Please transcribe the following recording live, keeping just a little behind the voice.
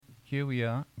here we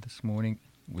are this morning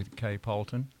with Kaye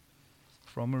Poulton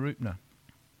from Arupna,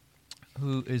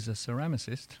 who is a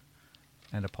ceramicist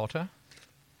and a potter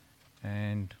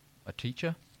and a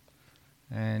teacher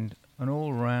and an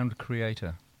all-round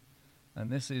creator. And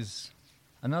this is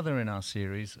another in our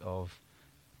series of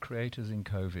creators in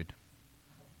COVID.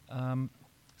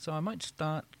 So I might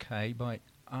start, Kaye, by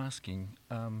asking,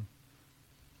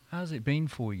 how's it been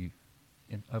for you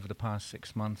over the past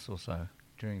 6 months or so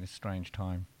during this strange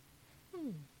time?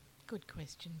 Good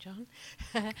question, John.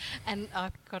 And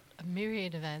I've got a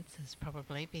myriad of answers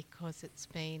probably because it's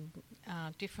been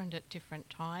different at different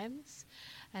times,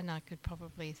 and I could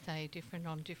probably say different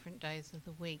on different days of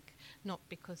the week, not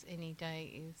because any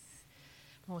day is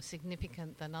more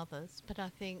significant than others, but I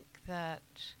think that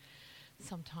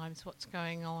sometimes what's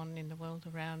going on in the world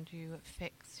around you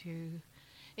affects you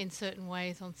in certain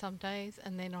ways on some days,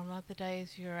 and then on other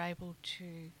days you're able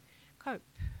to cope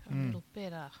a little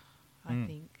better, I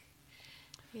think.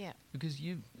 Yeah. Because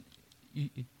you've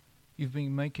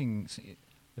been making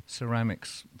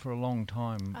ceramics for a long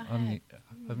time,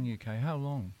 haven't you, Kaye? How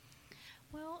long?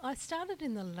 Well, I started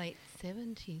in the late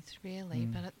 70s, really,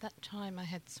 but at that time I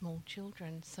had small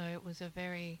children, so it was a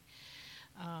very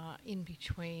in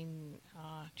between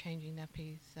changing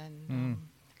nappies and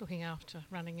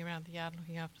running around the yard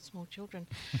looking after small children.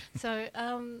 So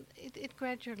it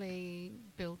gradually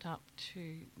built up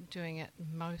to doing it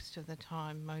most of the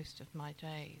time, most of my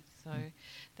days, so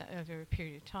that over a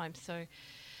period of time. So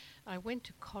I went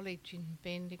to college in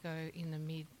Bendigo in the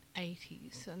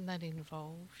mid-80s, and that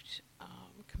involved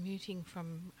commuting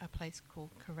from a place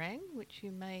called Kerrang, which you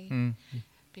may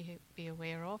be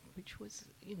aware of, which was,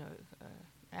 an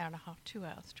hour and a half, 2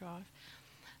 hours drive.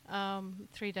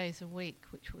 3 days a week,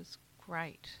 which was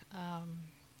great.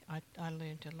 I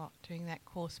learned a lot doing that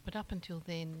course, but up until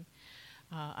then,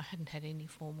 I hadn't had any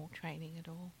formal training at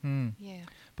all. Yeah.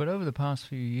 But over the past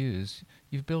few years,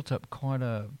 you've built up quite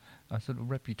a sort of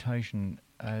reputation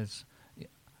as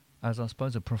I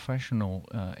suppose, a professional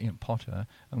potter,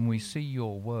 and we see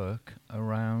your work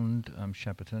around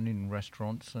Shepparton in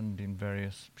restaurants and in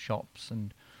various shops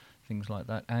and things like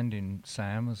that, and in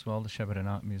SAM as well, the Shepparton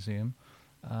Art Museum.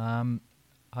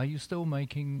 Are you still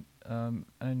making,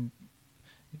 and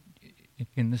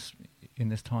in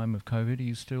this time of COVID, are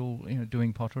you still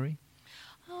doing pottery?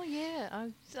 Oh yeah,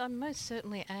 I most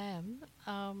certainly am.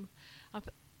 I've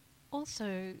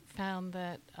also found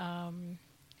that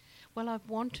I've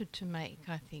wanted to make.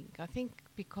 I think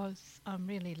because I'm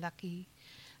really lucky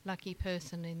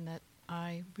person in that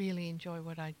I really enjoy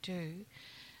what I do,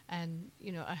 and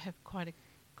I have quite a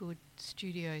good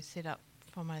studio set up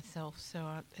for myself,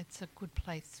 so it's a good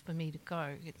place for me to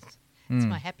go. It's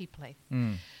my happy place.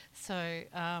 So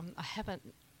I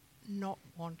haven't not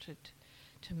wanted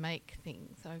to make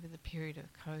things over the period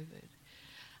of COVID.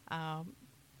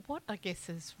 What I guess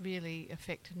has really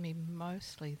affected me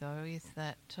mostly, though, is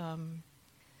that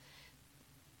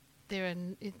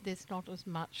there's not as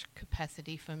much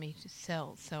capacity for me to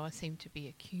sell, so I seem to be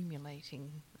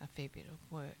accumulating a fair bit of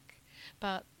work.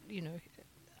 But,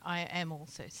 I am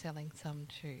also selling some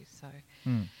too, so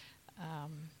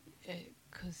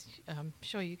because I'm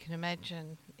sure you can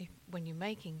imagine when you're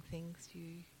making things,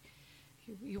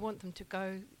 you want them to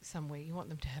go somewhere, you want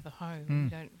them to have a home. You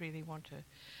don't really want to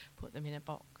put them in a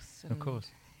box. And of course.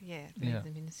 Leave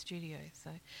them in the studio.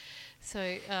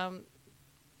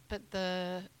 But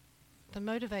the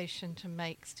motivation to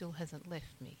make still hasn't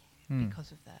left me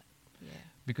because of that. Yeah.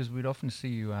 Because we'd often see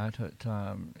you out at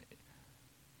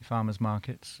farmers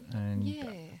markets and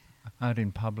out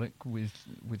in public with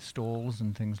stalls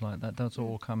and things like that. That's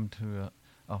all come to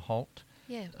a halt.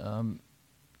 Yeah.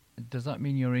 Does that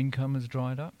mean your income has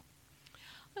dried up?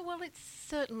 Well, it's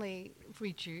certainly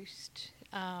reduced.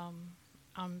 I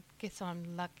guess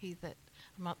I'm lucky that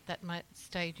I'm at that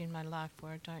stage in my life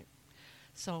where I don't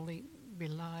solely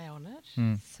rely on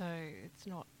it. So it's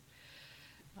not.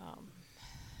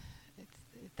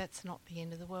 That's not the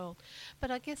end of the world.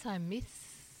 But I guess I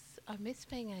miss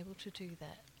being able to do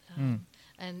that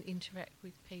and interact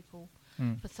with people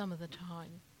for some of the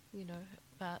time,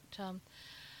 But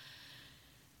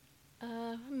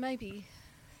maybe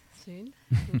soon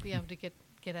we'll be able to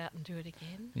get out and do it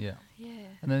again. Yeah. Yeah.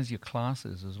 And there's your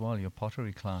classes as well, your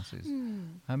pottery classes.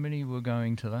 How many were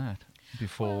going to that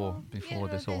before this all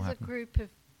happened? There's a group of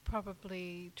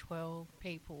probably 12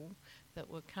 people that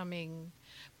were coming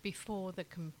before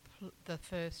the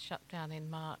first shutdown in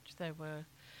March.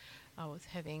 I was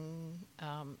having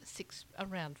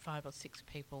around 5 or 6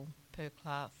 people per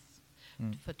class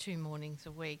for 2 mornings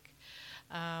a week.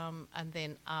 And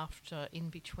then in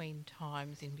between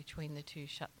the 2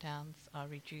 shutdowns, I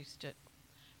reduced it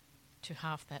to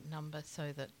half that number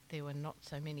so that there were not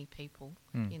so many people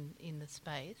in the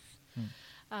space.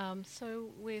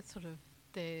 So we're sort of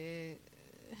there.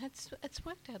 It's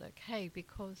worked out okay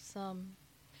because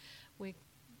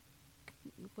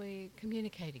we're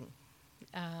communicating.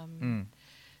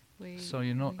 So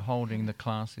you're not holding the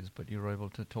classes, but you're able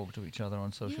to talk to each other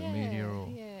on social media or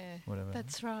whatever.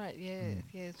 That's right. Yeah,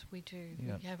 yes, we do.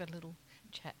 Yeah. We have a little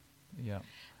chat. Yeah.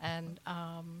 And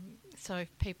so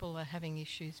if people are having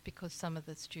issues, because some of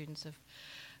the students have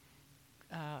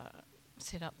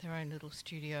set up their own little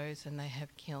studios and they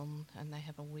have kiln and they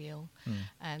have a wheel,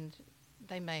 and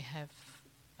they may have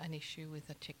an issue with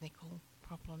a technical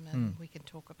problem and we can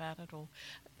talk about it,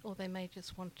 or they may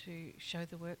just want to show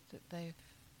the work that they've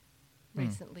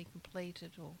recently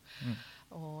completed,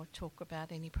 or talk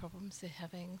about any problems they're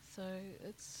having. So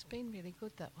it's been really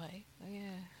good that way.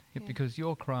 Yeah, because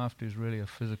your craft is really a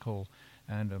physical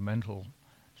and a mental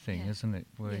thing, isn't it?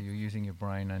 Where you're using your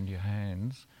brain and your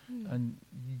hands. And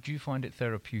do you find it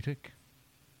therapeutic?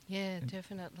 Yeah,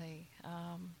 definitely.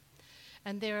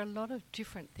 And there are a lot of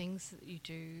different things that you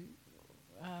do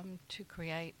to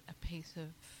create a piece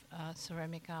of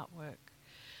ceramic artwork.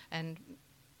 And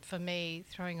for me,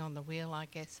 throwing on the wheel, I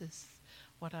guess, is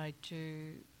what I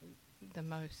do the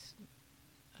most.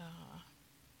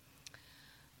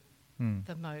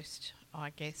 I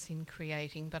guess, in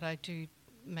creating. But I do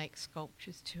make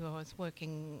sculptures too. I was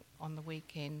working on the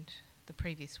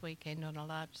previous weekend, on a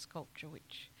large sculpture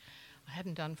which I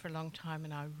hadn't done for a long time,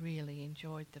 and I really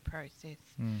enjoyed the process.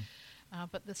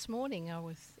 But this morning I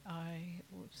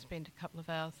spent a couple of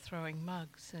hours throwing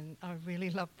mugs, and I really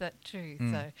loved that too.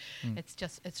 So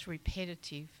it's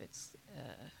repetitive. It's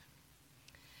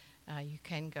you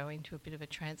can go into a bit of a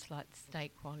trance-like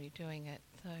state while you're doing it.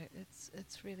 So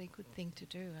it's really a good thing to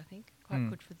do, I think. Quite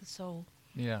good for the soul.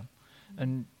 Yeah.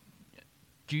 And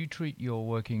do you treat your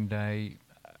working day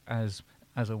as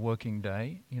a working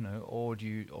day, or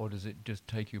does it just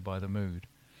take you by the mood?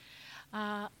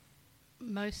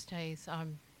 Most days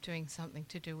I'm doing something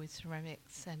to do with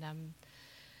ceramics, and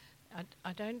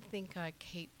I don't think I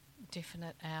keep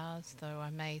definite hours, though. I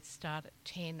may start at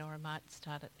 10 or I might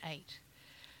start at 8.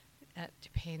 It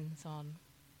depends on,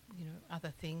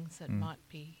 other things that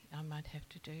I might have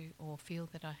to do or feel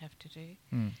that I have to do.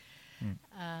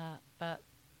 But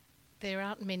there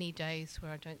aren't many days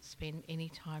where I don't spend any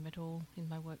time at all in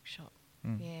my workshop.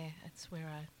 Yeah, it's where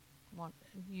I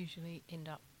usually end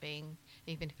up being,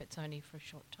 even if it's only for a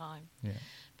short time. Yeah.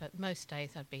 But most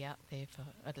days I'd be out there for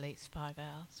at least 5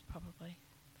 hours, probably.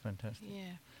 Fantastic.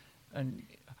 Yeah. And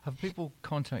have people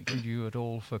contacted you at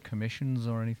all for commissions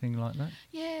or anything like that?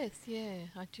 Yes,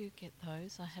 I do get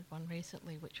those. I had one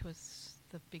recently, which was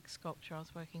the big sculpture I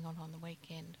was working on the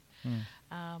weekend.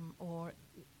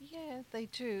 They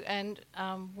do. And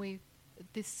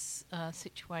this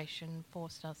situation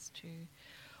forced us to,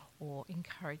 or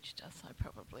encouraged us, I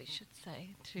probably should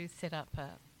say, to set up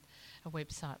a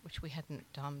website, which we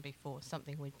hadn't done before,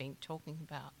 something we'd been talking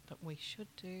about that we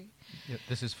should do. Yeah,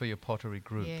 this is for your pottery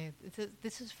group? Yeah,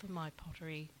 this is for my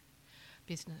pottery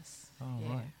business. Oh,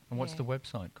 right. And what's the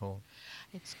website called?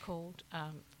 It's called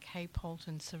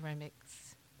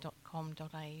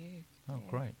kayepoultonceramics.com.au. Oh,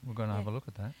 great. We're going to have a look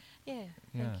at that. Yeah,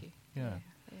 thank you. Yeah.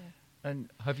 And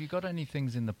have you got any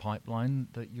things in the pipeline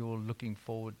that you're looking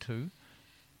forward to?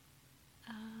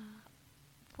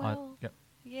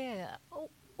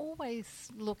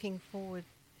 Always looking forward,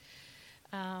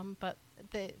 but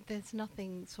there's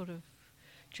nothing sort of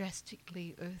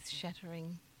drastically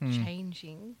earth-shattering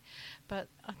changing, but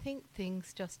I think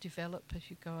things just develop as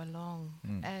you go along.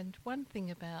 And one thing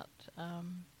about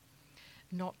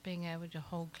not being able to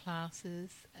hold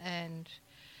classes and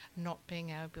not being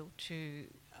able to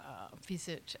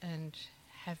visit and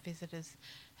have visitors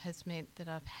has meant that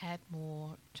I've had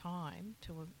more time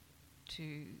to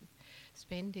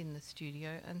spend in the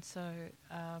studio, and so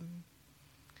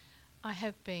I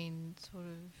have been sort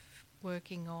of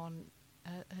working on,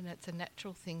 and it's a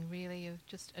natural thing really, of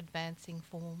just advancing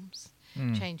forms,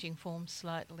 changing forms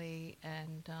slightly,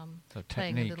 and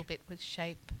playing a little bit with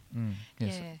shape.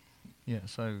 Yes. Yeah.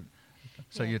 So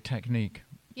your technique.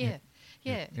 You're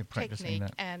practicing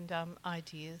technique that. And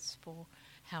ideas for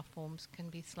how forms can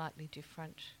be slightly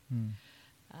different.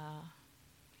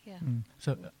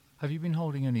 So have you been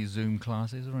holding any Zoom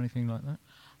classes or anything like that?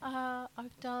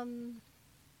 I've done.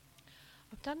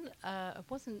 It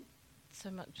wasn't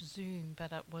so much Zoom,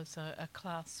 but it was a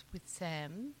class with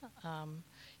Sam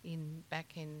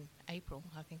back in April,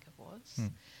 I think it was.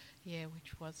 Yeah,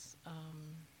 which was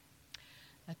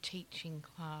a teaching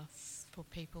class for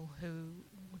people who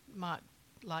might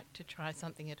like to try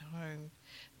something at home,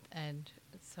 and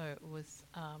so it was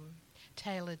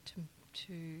tailored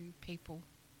to people.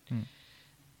 Mm.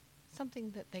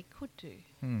 Something that they could do.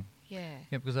 Mm. Yeah.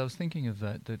 Yeah, because I was thinking of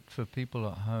that for people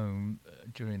at home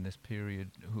during this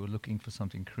period who are looking for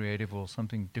something creative or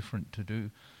something different to do,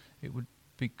 it would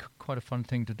be quite a fun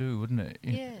thing to do, wouldn't it?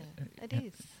 Yeah, it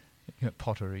is.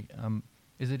 Pottery.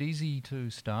 Is it easy to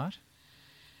start?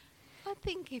 I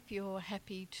think if you're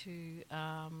happy to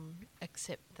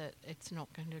accept that it's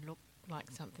not going to look like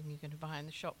something you're going to buy in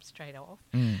the shop straight off,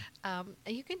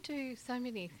 you can do so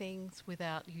many things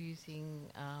without using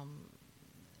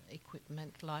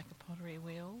equipment like a pottery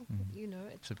wheel. You know,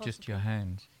 it's so possible. just your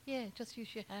hands. Yeah, just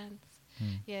use your hands.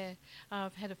 Yeah,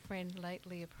 I've had a friend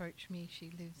lately approach me.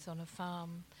 She lives on a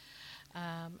farm,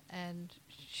 and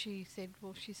she said,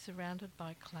 well, she's surrounded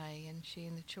by clay, and she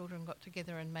and the children got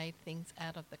together and made things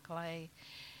out of the clay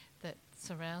that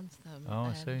surrounds them. Oh, I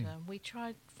and see. We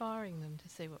tried firing them to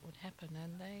see what would happen,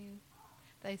 and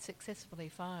they successfully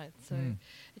fired. So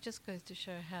it just goes to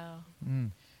show how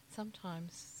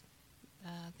sometimes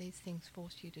these things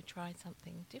force you to try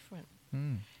something different.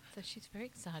 So she's very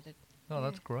excited. Oh,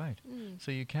 that's great.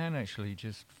 So you can actually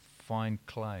just find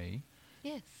clay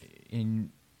Yes.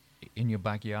 in your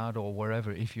backyard or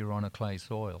wherever. If you're on a clay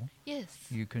soil, Yes.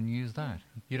 you can use that.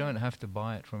 You don't have to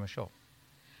buy it from a shop.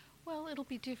 Well, it'll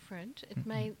be different. It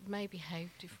may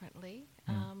behave differently.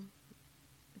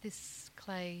 This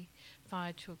clay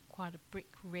fired to quite a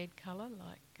brick red colour,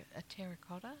 like a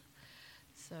terracotta.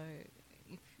 So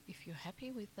if you're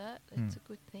happy with that, it's a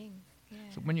good thing. Yeah.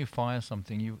 So when you fire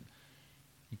something,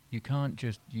 you can't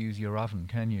just use your oven,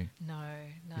 can you? No,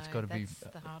 It's got to be that's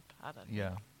the hard part of it.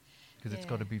 Yeah, because it's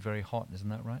got to be very hot, isn't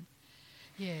that right?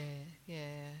 Yeah.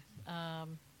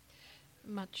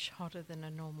 Much hotter than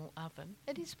a normal oven.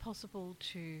 It is possible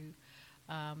to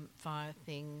fire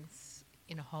things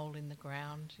in a hole in the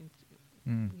ground.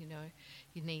 You know,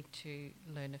 you need to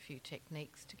learn a few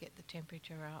techniques to get the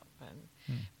temperature up and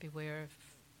beware of,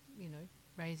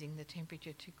 raising the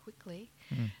temperature too quickly.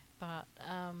 But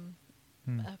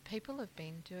people have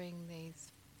been doing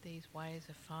these ways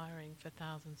of firing for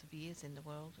thousands of years in the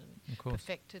world and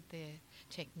perfected their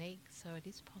techniques, so it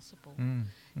is possible.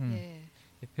 Yeah.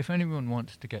 If anyone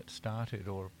wants to get started,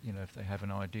 or if they have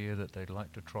an idea that they'd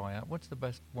like to try out, what's the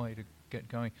best way to get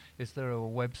going? Is there a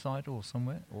website or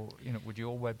somewhere, or would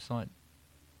your website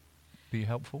be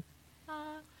helpful?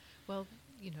 Well,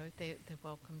 they're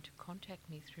welcome to contact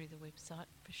me through the website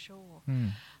for sure.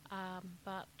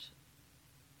 But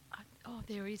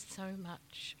there is so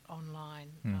much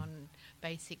online on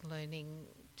basic learning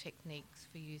techniques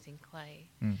for using clay,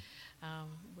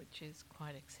 which is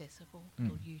quite accessible.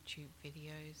 Little YouTube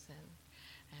videos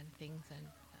and things, and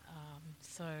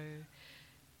so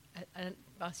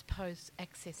I suppose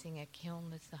accessing a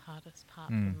kiln is the hardest part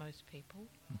for most people.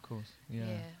 Of course,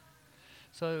 yeah.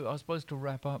 So I suppose to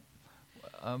wrap up,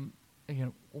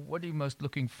 what are you most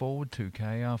looking forward to,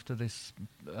 Kaye, after this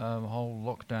whole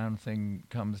lockdown thing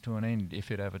comes to an end,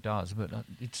 if it ever does? But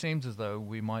it seems as though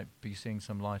we might be seeing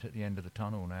some light at the end of the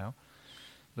tunnel now.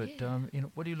 But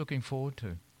what are you looking forward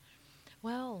to?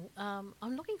 Well,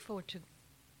 I'm looking forward to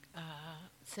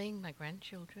seeing my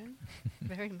grandchildren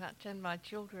very much, and my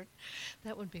children.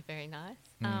 That would be very nice.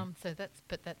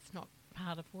 That's not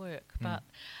part of work, but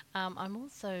I'm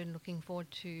also looking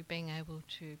forward to being able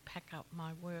to pack up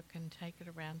my work and take it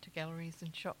around to galleries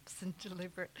and shops and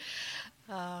deliver it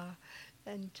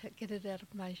and get it out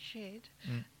of my shed.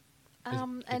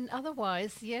 And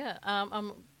otherwise,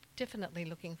 I'm definitely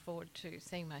looking forward to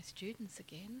seeing my students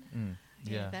again.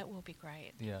 That will be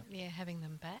great. Having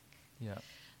them back.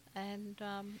 And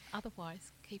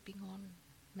otherwise keeping on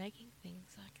making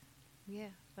things.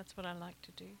 That's what I like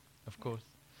to do. Of course.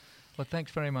 Well,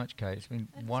 thanks very much, Kaye. It's been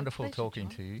wonderful talking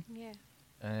John. to you. Yeah.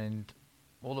 And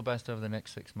all the best over the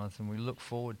next 6 months. And we look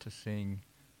forward to seeing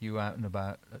you out and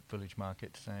about at village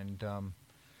markets and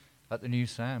at the new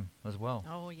SAM as well.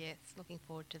 Oh, yes. Looking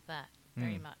forward to that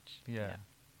very much. Yeah.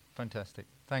 Fantastic.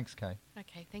 Thanks, Kaye.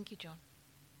 Okay. Thank you, John.